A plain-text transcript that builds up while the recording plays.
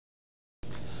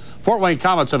Fort Wayne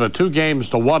Komets have a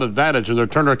 2-1 advantage in their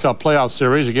Turner Cup playoff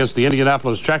series against the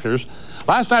Indianapolis Checkers.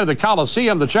 Last night at the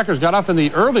Coliseum, the Checkers got off in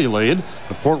the early lead,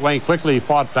 but Fort Wayne quickly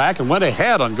fought back and went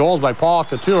ahead on goals by Paul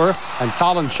Couture and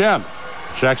Colin Chen.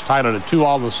 The Czechs tied it at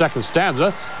 2-all in the second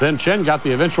stanza. Then Chen got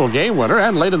the eventual game winner,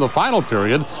 and late in the final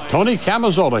period, Tony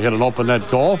Camazola hit an open net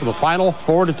goal for the final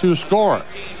 4-2 score.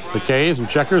 The K's and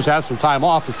Checkers had some time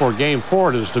off before Game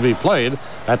 4 is to be played.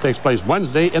 That takes place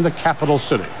Wednesday in the capital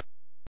city.